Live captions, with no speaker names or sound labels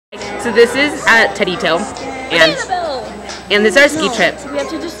So this is at Tedito, and this is our ski trip. We have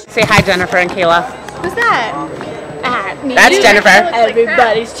to just say hi, Jennifer and Kayla. Who's that? That's Jennifer.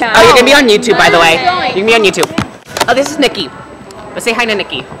 Everybody's child. Oh, you can be on YouTube, by the way. You can be on YouTube. Oh, this is Nikki. Let's say hi to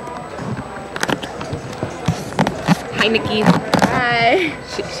Nikki. Hi, Nikki. Hi.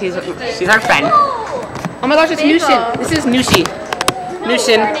 She's our friend. Oh my gosh, it's Nushin. This is Nushi.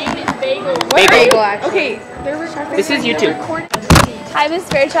 Nushin. Bagel. Okay. This is YouTube. Hi, Miss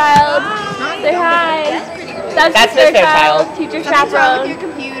Fairchild. Say hi. That's Miss Fairchild. Teacher chaperone. Your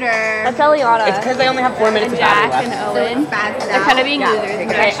computer. That's Eliana. It's because they only have 4 minutes of Jack battery and left. Owen. They're kind of being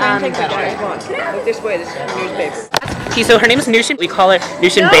losers. Okay, this way, this is newspaper. Okay, so her name is Nushin. We call her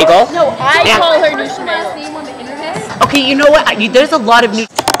Nushin Bagel. No, I call her Nushin Bagel. Name on the internet. Okay, you know what? There's a lot of new.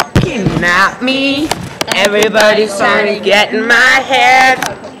 Kidnap me. Everybody's trying to get in my head.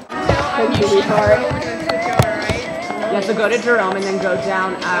 Yeah, so go to Jerome and then go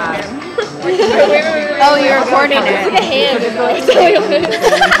down. Oh, you're recording it. It's like a hand.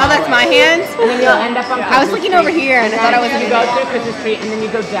 Oh, that's my hands? And then you'll end up on. I was looking over here and I thought I was going to go through Christmas Street and then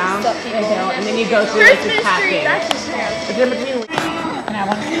you go down the hill and then you go through like this cafe. It's in between. And I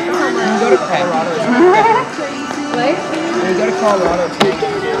want to go to Colorado. What? You go to Colorado too.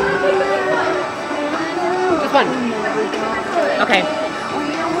 Just one. Okay.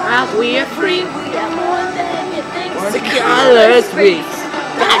 We are free. Or the colors we.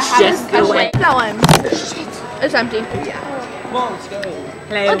 That's just the way. That one. It's empty. Well, let's go.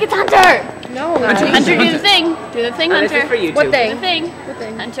 Hello. Look, it's Hunter. No. Hunter, do the thing. Do the thing, Hunter. This is for YouTube. What thing? The thing. What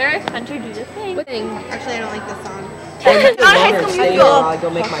thing? Hunter, do the thing. What thing? Actually, I don't like this song. Not High School Musical. Go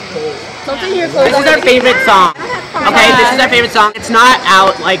make my cake. Something here. This is our favorite song. Okay, this is our favorite song. It's not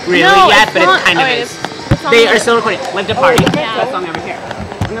out like really yet, but it kind of is. They are still recording. Live to Party. That song over here.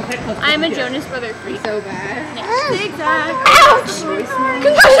 I'm a Jonas Brother freak. So bad. Zigzag. Ouch!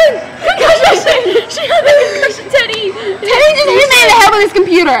 Concussion! She had the concussion, Teddy! Teddy just hit me in the head with his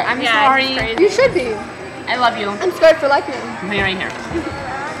computer. I'm sorry. You should be. I love you. I'm scared for liking him. Come here, right here.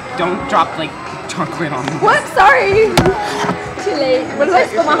 Don't drop like chocolate on me. What? Sorry. Too late. What if I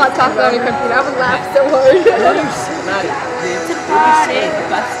spill my hot chocolate on your computer? I would laugh so hard.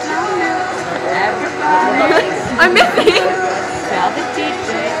 I'm missing. Tell the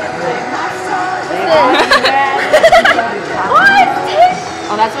teacher. What?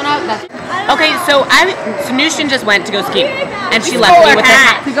 Oh, that's when okay, so Nushin just went to go skiing, and she left me with her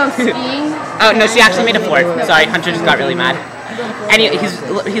hat. To go skiing? Oh no, she actually made a fort. Sorry, Hunter just got really mad. And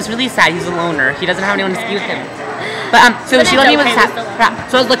he's really sad. He's a loner. He doesn't have anyone to ski with him. But so she left me with his hat.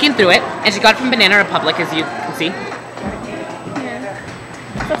 So I was looking through it, and she got it from Banana Republic, as you can see.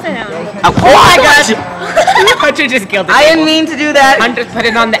 Upside down. Oh my gosh! Hunter just killed it. I didn't mean to do that. Hunter put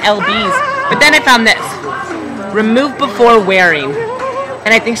it on the LBs. But then I found this. Remove before wearing.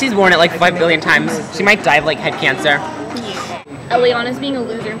 And I think she's worn it like 5 billion times. She might die of like head cancer. Eliana's being a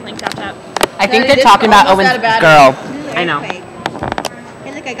loser and playing Tap Tap. I think they're talking about Owen's girl. I know. Hey,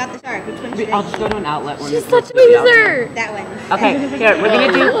 look, I got the shark. Which one should I'll just go to an outlet one. She's such a loser! That one. Okay, here, we're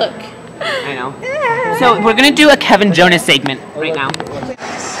gonna do... Look. I know. So we're gonna do a Kevin Jonas segment right now.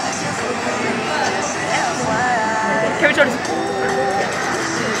 Kevin Jonas.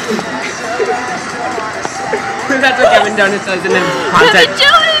 That's what Kevin Jonas does in the content. Kevin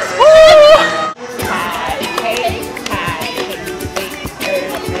Jonas!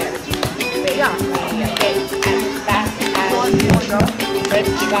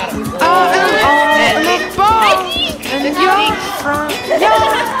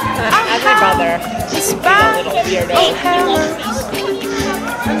 As my brother, he's a little weirdo.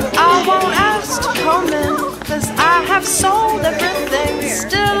 I won't ask to come in, 'cause I have sold everything.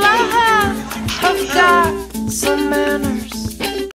 Still I have got some manners.